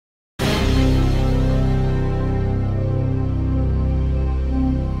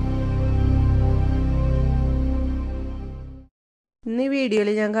ഇന്ന് ഈ വീഡിയോയിൽ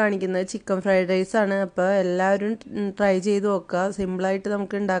ഞാൻ കാണിക്കുന്നത് ചിക്കൻ ഫ്രൈഡ് റൈസ് ആണ്. അപ്പോൾ എല്ലാവരും ട്രൈ ചെയ്ത് നോക്കുക. സിമ്പിളായിട്ട്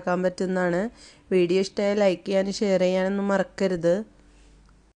നമുക്ക് ഉണ്ടാക്കാൻ പറ്റുന്നതാണ്. വീഡിയോ ഇഷ്ടമായി ലൈക്ക് ചെയ്യാനും ഷെയർ ചെയ്യാനൊന്നും മറക്കരുത്.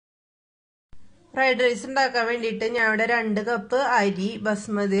 ഫ്രൈഡ് റൈസ് ഉണ്ടാക്കാൻ വേണ്ടിയിട്ട് ഞാൻ ഇവിടെ 2 കപ്പ് അരി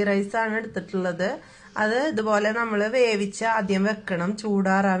ബസ്മതി റൈസാണ് എടുത്തിട്ടുള്ളത്. അത് ഇതുപോലെ നമ്മൾ വേവിച്ച് ആദ്യം വെക്കണം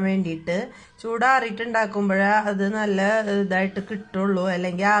ചൂടാറാൻ വേണ്ടിയിട്ട്. ചൂടാറിയിട്ട് ഉണ്ടാക്കുമ്പോഴേ അത് നല്ല ഇതായിട്ട് കിട്ടുള്ളൂ,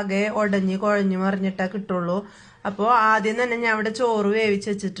 അല്ലെങ്കിൽ ആകെ ഉടഞ്ഞ് കുഴഞ്ഞു മറിഞ്ഞിട്ടാ കിട്ടുള്ളൂ. അപ്പോൾ ആദ്യം തന്നെ ഞാൻ ഇവിടെ ചോറ് വേവിച്ച്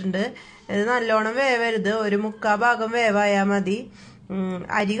വെച്ചിട്ടുണ്ട്. ഇത് നല്ലോണം വേവരുത്, ഒരു 3/4 ഭാഗം വേവായാൽ മതി.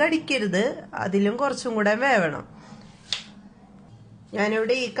 അരി കടിക്കരുത്, അതിലും കുറച്ചും കൂടെ വേവണം.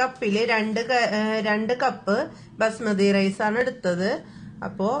 ഞാനിവിടെ ഈ കപ്പിൽ 2 കപ്പ് ബസ്മതി റൈസാണ് എടുത്തത്.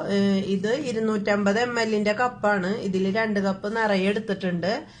 അപ്പോൾ ഇത് 250 ml കപ്പാണ്. ഇതിൽ 2 കപ്പ് നിറയെ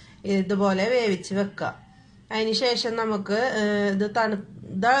എടുത്തിട്ടുണ്ട്. ഇതുപോലെ വേവിച്ച് വെക്കാം. അതിനുശേഷം നമുക്ക് ഇത്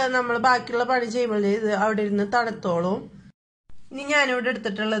നമ്മൾ ബാക്കിയുള്ള പണി ചെയ്യുമ്പോൾ ഇത് അവിടെ ഇരുന്ന് തണുത്തോളും. ഇനി ഞാനിവിടെ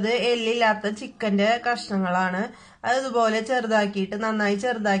എടുത്തിട്ടുള്ളത് എല്ലില്ലാത്ത ചിക്കന്റെ കഷ്ണങ്ങളാണ്. അത് ഇതുപോലെ ചെറുതാക്കിയിട്ട് നന്നായി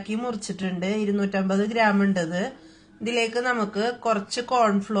ചെറുതാക്കി മുറിച്ചിട്ടുണ്ട്. 250 ഗ്രാം ഉണ്ടത്. ഇതിലേക്ക് നമുക്ക് കുറച്ച്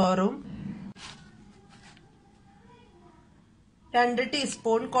കോൺഫ്ലോറും 2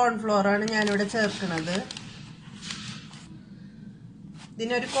 ടീസ്പൂൺ കോൺഫ്ലോറാണ് ഞാനിവിടെ ചേർക്കുന്നത്.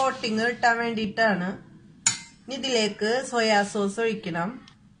 ഇതിനൊരു കോട്ടിങ് കിട്ടാൻ വേണ്ടിയിട്ടാണ്. ഇനി ഇതിലേക്ക് സോയാ സോസ് ഒഴിക്കണം.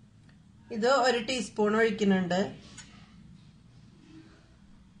 ഇത് 1 ടീസ്പൂൺ ഒഴിക്കുന്നുണ്ട്.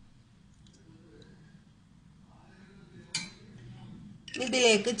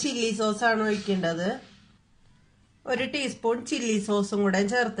 ഇതിലേക്ക് ചില്ലി സോസാണ് ഒഴിക്കേണ്ടത്. 1 ടീസ്പൂൺ ചില്ലി സോസും കൂടെ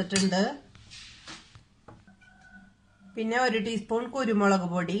ചേർത്തിട്ടുണ്ട്. പിന്നെ 1 ടീസ്പൂൺ കുരുമുളക്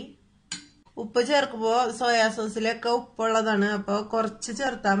പൊടി. ഉപ്പ് ചേർക്കുമ്പോൾ സോയാ സോസിലൊക്കെ ഉപ്പുള്ളതാണ്, അപ്പോൾ കുറച്ച്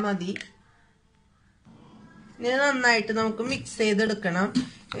ചേർത്താൽ മതി. ഇനി നന്നായിട്ട് നമുക്ക് മിക്സ് ചെയ്തെടുക്കണം.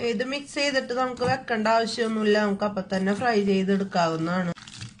 ഇത് മിക്സ് ചെയ്തിട്ട് നമുക്ക് വെക്കേണ്ട ആവശ്യമൊന്നുമില്ല, നമുക്ക് അപ്പം തന്നെ ഫ്രൈ ചെയ്തെടുക്കാവുന്നതാണ്.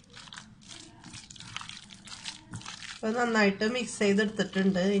 അപ്പോൾ നന്നായിട്ട് മിക്സ്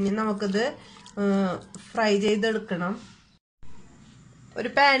ചെയ്തെടുത്തിട്ടുണ്ട്. ഇനി നമുക്കിത് ഫ്രൈ ചെയ്തെടുക്കണം. ഒരു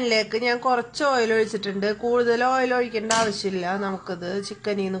പാനിലേക്ക് ഞാൻ കുറച്ച് ഓയിൽ ഒഴിച്ചിട്ടുണ്ട്. കൂടുതൽ ഓയിൽ ഒഴിക്കേണ്ട ആവശ്യമില്ല. നമുക്കിത്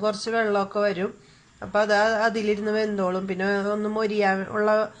ചിക്കനിൽ നിന്ന് കുറച്ച് വെള്ളമൊക്കെ വരും, അപ്പം അത് അതിലിരുന്ന് വെന്തോളും. പിന്നെ ഒന്ന് മൊരിയാൻ ഉള്ള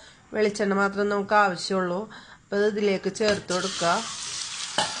വെളിച്ചെണ്ണ മാത്രം നമുക്ക് ആവശ്യമുള്ളൂ. അപ്പം അത് ഇതിലേക്ക് ചേർത്ത് കൊടുക്കുക.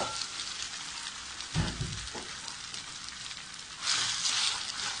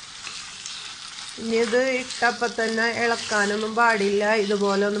 ഇനി ഇത് ഇട്ടപ്പം തന്നെ ഇളക്കാനൊന്നും പാടില്ല,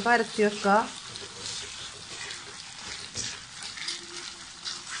 ഇതുപോലെ ഒന്ന് പരത്തി വെക്കുക.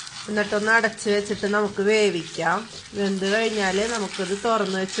 എന്നിട്ടൊന്ന് അടച്ച് വെച്ചിട്ട് നമുക്ക് വേവിക്കാം. വെന്ത് കഴിഞ്ഞാൽ നമുക്കിത്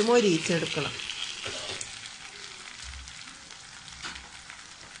തുറന്ന് വെച്ച് മൊരിയിച്ചെടുക്കണം.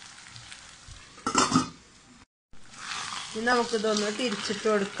 ഇനി നമുക്കിതൊന്ന് തിരിച്ചിട്ട്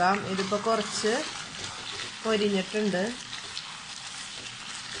കൊടുക്കാം. ഇതിപ്പോൾ കുറച്ച് മൊരിഞ്ഞിട്ടുണ്ട്.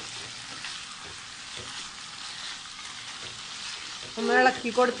 ഒന്ന്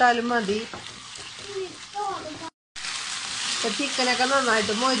ഇളക്കി കൊടുത്താലും മതി. ചിക്കനൊക്കെ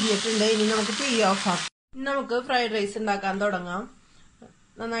നന്നായിട്ട് മൊരിഞ്ഞിട്ടുണ്ട്. ഇനി നമുക്ക് തീ ഓഫാക്കാം. ഇനി നമുക്ക് ഫ്രൈഡ് റൈസ് ഉണ്ടാക്കാൻ തുടങ്ങാം.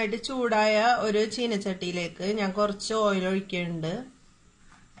 നന്നായിട്ട് ചൂടായ ഒരു ചീനച്ചട്ടിയിലേക്ക് ഞാൻ കുറച്ച് ഓയിൽ ഒഴിക്കുന്നുണ്ട്.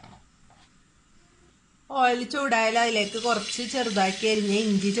 ഓയിൽ ചൂടായാൽ അതിലേക്ക് കുറച്ച് ചെറുതാക്കി അരിഞ്ഞ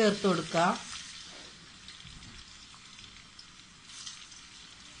ഇഞ്ചി ചേർത്ത് കൊടുക്കുക.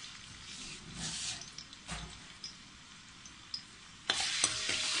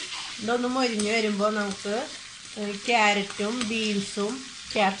 ഇതൊന്ന് മൊരിഞ്ഞ് വരുമ്പോൾ നമുക്ക് ക്യാരറ്റും ബീൻസും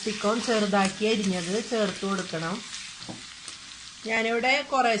ക്യാപ്സിക്കവും ചെറുതാക്കി അരിഞ്ഞത് ചേർത്ത് കൊടുക്കണം. ഞാനിവിടെ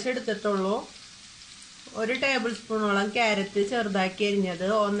കുറേശ്ശെ എടുത്തിട്ടുള്ളൂ. 1 ടേബിൾ സ്പൂണോളം ക്യാരറ്റ് ചെറുതാക്കി അരിഞ്ഞത്,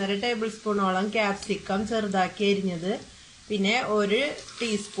 1.5 ടേബിൾ സ്പൂണോളം ക്യാപ്സിക്കം ചെറുതാക്കി അരിഞ്ഞത്, പിന്നെ 1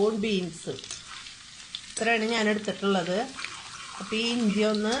 ടീസ്പൂൺ ബീൻസ്. ഇത്രയാണ് ഞാൻ എടുത്തിട്ടുള്ളത്. അപ്പോൾ ഈ ഇഞ്ചി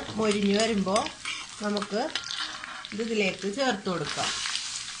ഒന്ന് മൊരിഞ്ഞ് വരുമ്പോൾ നമുക്ക് ഇതിലേക്ക് ചേർത്ത് കൊടുക്കാം.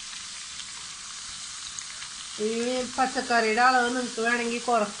 ഈ പച്ചക്കറിയുടെ അളവ് നിങ്ങൾക്ക് വേണമെങ്കിൽ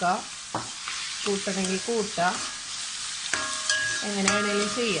കുറക്കാം, കൂട്ടണമെങ്കിൽ കൂട്ടാം, എങ്ങനെ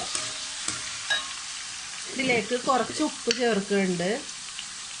വേണമെങ്കിലും ചെയ്യാം. ഇതിലേക്ക് കുറച്ച് ഉപ്പ് ചേർക്കുന്നുണ്ട്.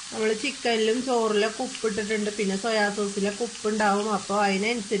 നമ്മൾ ചിക്കനിലും ചോറിലൊക്കെ ഉപ്പ് ഇട്ടിട്ടുണ്ട്, പിന്നെ സോയാ സോസിലൊക്കെ ഉപ്പുണ്ടാവും. അപ്പോൾ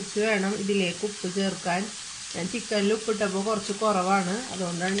അതിനനുസരിച്ച് വേണം ഇതിലേക്ക് ഉപ്പ് ചേർക്കാൻ. ഞാൻ ചിക്കനിൽ ഉപ്പിട്ടപ്പോൾ കുറച്ച് കുറവാണ്,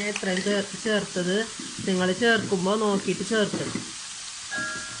 അതുകൊണ്ടാണ് ഞാൻ ഇത്രയും ചേർത്തത്. നിങ്ങൾ ചേർക്കുമ്പോൾ നോക്കിയിട്ട് ചേർക്കണം.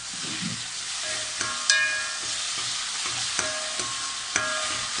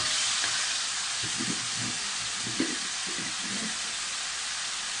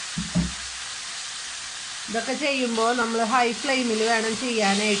 ഇതൊക്കെ ചെയ്യുമ്പോൾ നമ്മൾ ഹൈ ഫ്ലെയിമിൽ വേണം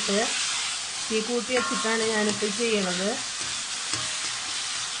ചെയ്യാനായിട്ട്. തീ കൂട്ടി വെച്ചിട്ടാണ് ഞാനിപ്പോൾ ചെയ്യണത്.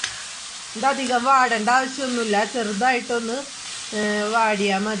 ഇതധികം വാടേണ്ട ആവശ്യമൊന്നുമില്ല, ചെറുതായിട്ടൊന്ന്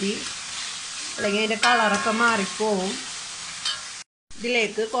വാടിയാൽ മതി, അല്ലെങ്കിൽ അതിൻ്റെ കളറൊക്കെ മാറിപ്പോവും.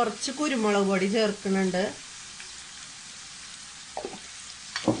 ഇതിലേക്ക് കുറച്ച് കുരുമുളക് പൊടി ചേർക്കുന്നുണ്ട്.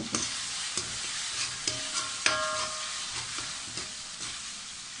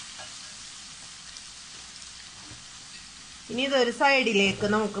 ഇനി ഇതൊരു സൈഡിലേക്ക്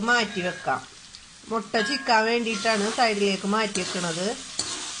നമുക്ക് മാറ്റി വെക്കാം. മുട്ട ചിക്കാൻ വേണ്ടിയിട്ടാണ് സൈഡിലേക്ക് മാറ്റി വെക്കുന്നത്.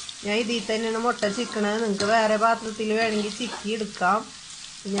 ഞാൻ ഇതിൽ തന്നെയാണ് മുട്ട ചിക്കണത്. നിങ്ങൾക്ക് വേറെ പാത്രത്തിൽ വേണമെങ്കിൽ ചിക്കി എടുക്കാം.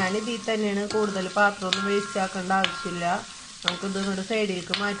 ഞാൻ ഇതിൽ തന്നെയാണ്. കൂടുതൽ പാത്രമൊന്നും വേസ്റ്റ് ആക്കേണ്ട ആവശ്യമില്ല. നമുക്ക് ഇതൊന്നുകൂടെ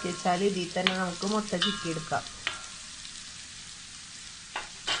സൈഡിലേക്ക് മാറ്റി വെച്ചാൽ ഇതിൽ തന്നെ നമുക്ക് മുട്ട ചിക്കി എടുക്കാം.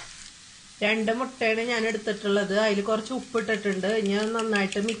 2 മുട്ടയാണ് ഞാൻ എടുത്തിട്ടുള്ളത്. അതിൽ കുറച്ച് ഉപ്പിട്ടിട്ടുണ്ട്. ഞാൻ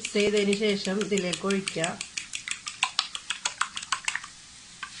നന്നായിട്ട് മിക്സ് ചെയ്തതിന് ശേഷം ഇതിലേക്ക് ഒഴിക്കാം.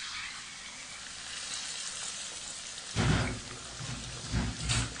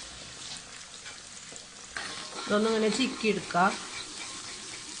 ഇതൊന്നിങ്ങനെ ചിക്കി എടുക്കാം.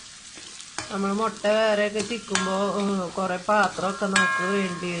 നമ്മൾ മുട്ട വേറെയൊക്കെ ചിക്കുമ്പോൾ കുറേ പാത്രമൊക്കെ നമുക്ക്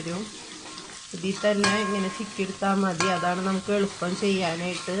വേണ്ടി വരും. ഇതിൽ തന്നെ ഇങ്ങനെ ചിക്കി എടുത്താൽ മതി. അതാണ് നമുക്ക് എളുപ്പം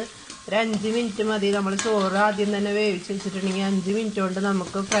ചെയ്യാനായിട്ട്. ഒരു 5 മിനിറ്റ് മതി. നമ്മൾ ചോറ് ആദ്യം തന്നെ വേവിച്ച് വെച്ചിട്ടുണ്ടെങ്കിൽ 5 മിനിറ്റ് കൊണ്ട്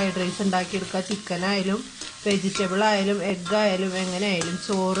നമുക്ക് ഫ്രൈഡ് റൈസ് ഉണ്ടാക്കിയെടുക്കാം. ചിക്കൻ ആയാലും വെജിറ്റബിൾ ആയാലും എഗ് ആയാലും എങ്ങനെയായാലും.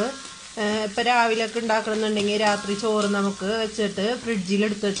 ചോറ് ഇപ്പം രാവിലെയൊക്കെ ഉണ്ടാക്കണമെന്നുണ്ടെങ്കിൽ രാത്രി ചോറ് നമുക്ക് വെച്ചിട്ട്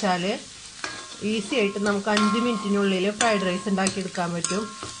ഫ്രിഡ്ജിലെടുത്ത് വെച്ചാൽ ഈസി ആയിട്ട് നമുക്ക് 5 മിനിറ്റിനുള്ളിൽ ഫ്രൈഡ് റൈസ് ഉണ്ടാക്കിയെടുക്കാൻ പറ്റും.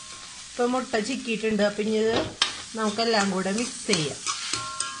 ഇപ്പം മുട്ട ചിക്കിയിട്ടുണ്ട്. അപ്പം ഇനി ഇത് നമുക്കെല്ലാം കൂടെ മിക്സ് ചെയ്യാം.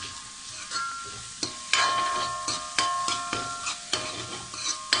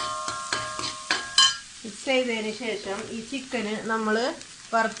 മിക്സ് ചെയ്തതിന് ശേഷം ഈ ചിക്കന് നമ്മൾ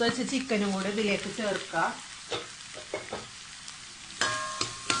വറുത്ത് വെച്ച ചിക്കനും കൂടെ ഇതിലേക്ക് ചേർക്കാം.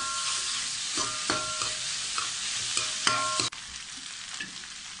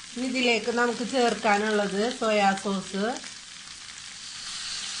 ഇതിലേക്ക് നമുക്ക് ചേർക്കാനുള്ളത് soya sauce.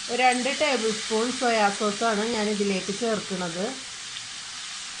 2 table spoon soya സോസാണ് ഞാൻ ഇതിലേക്ക് ചേർക്കുന്നത്.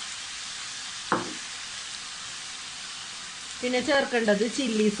 പിന്നെ ചേർക്കേണ്ടത്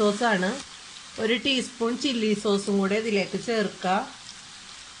ചില്ലി സോസാണ്. 1 ടീസ്പൂൺ ചില്ലി സോസും കൂടെ ഇതിലേക്ക് ചേർക്കാം.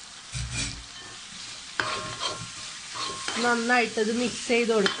 നന്നായിട്ടത് മിക്സ്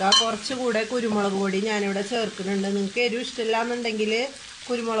ചെയ്ത് കൊടുക്കുക. കുറച്ചുകൂടെ കുരുമുളക് പൊടി ഞാനിവിടെ ചേർക്കുന്നുണ്ട്. നിങ്ങൾക്ക് എരിവ് ഇഷ്ടമില്ല എന്നുണ്ടെങ്കിൽ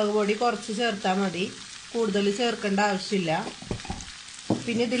കുരുമുളക് പൊടി കുറച്ച് ചേർത്താൽ മതി. കൂടുതൽ ചേർക്കേണ്ട ആവശ്യമില്ല.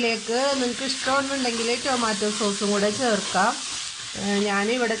 പിന്നെ ഇതിലേക്ക് നിങ്ങൾക്ക് ഇഷ്ടമുണ്ടെങ്കിൽ ടൊമാറ്റോ സോസും കൂടെ ചേർക്കാം.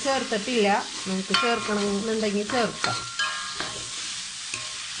 ഞാനിവിടെ ചേർത്തിട്ടില്ല. നിങ്ങൾക്ക് ചേർക്കണമെന്നുണ്ടെങ്കിൽ ചേർക്കാം.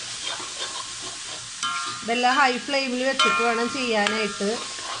 ഇതെല്ലാം ഹൈ ഫ്ലെയിമിൽ വെച്ചിട്ട് വേണം ചെയ്യാനായിട്ട്.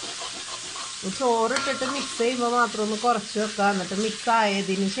 ചോറിട്ടിട്ട് മിക്സ് ചെയ്യുമ്പോൾ മാത്രം ഒന്ന് കുറച്ച് വെക്കുക. എന്നിട്ട് മിക്സ്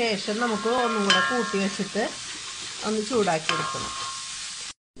ആയതിന് ശേഷം നമുക്ക് ഒന്നും കൂടെ കൂട്ടി വെച്ചിട്ട് ഒന്ന് ചൂടാക്കി എടുക്കണം.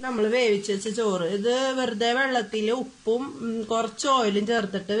 നമ്മൾ വേവിച്ച് വെച്ച ചോറ് ഇത് വെറുതെ വെള്ളത്തിൽ ഉപ്പും കുറച്ച് ഓയിലും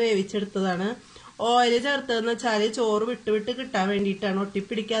ചേർത്തിട്ട് വേവിച്ചെടുത്തതാണ്. ഓയിൽ ചേർത്തതെന്ന് വെച്ചാൽ ചോറ് വിട്ട് കിട്ടാൻ വേണ്ടിയിട്ടാണ്,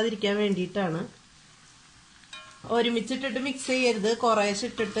 ഒട്ടിപ്പിടിക്കാതിരിക്കാൻ വേണ്ടിയിട്ടാണ്. ഒരുമിച്ചിട്ടിട്ട് മിക്സ് ചെയ്യരുത്. കുറേശ്ശെ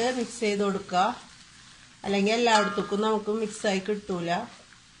ഇട്ടിട്ട് മിക്സ് ചെയ്ത് കൊടുക്കുക. അല്ലെങ്കിൽ എല്ലായിടത്തേക്കും നമുക്ക് മിക്സായി കിട്ടൂല.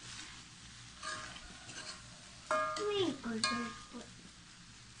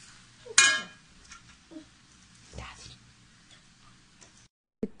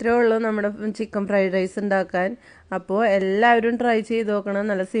 ഇത്രേ ഉള്ളൂ നമ്മുടെ ചിക്കൻ ഫ്രൈഡ് റൈസ് ഉണ്ടാക്കാൻ. അപ്പോൾ എല്ലാവരും ട്രൈ ചെയ്ത് നോക്കണം.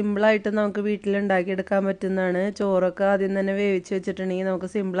 നല്ല സിമ്പിളായിട്ട് നമുക്ക് വീട്ടിലുണ്ടാക്കിയെടുക്കാൻ പറ്റുന്നതാണ്. ചോറൊക്കെ ആദ്യം തന്നെ വേവിച്ച് വെച്ചിട്ടുണ്ടെങ്കിൽ നമുക്ക്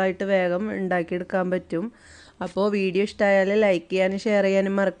സിമ്പിളായിട്ട് വേഗം ഉണ്ടാക്കിയെടുക്കാൻ പറ്റും. അപ്പോൾ വീഡിയോ ഇഷ്ടമായാൽ ലൈക്ക് ചെയ്യാനും ഷെയർ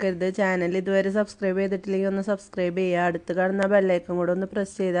ചെയ്യാനും മറക്കരുത്. ചാനൽ ഇതുവരെ സബ്സ്ക്രൈബ് ചെയ്തിട്ടില്ലെങ്കിൽ ഒന്ന് സബ്സ്ക്രൈബ് ചെയ്യുക. അടുത്ത് കാണുന്ന ബെല്ലൈക്കൺ കൂടെ ഒന്ന്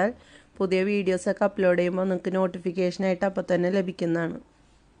പ്രസ് ചെയ്താൽ പുതിയ വീഡിയോസൊക്കെ അപ്ലോഡ് ചെയ്യുമ്പോൾ നിങ്ങൾക്ക് നോട്ടിഫിക്കേഷനായിട്ട് അപ്പോൾ തന്നെ ലഭിക്കുന്നതാണ്.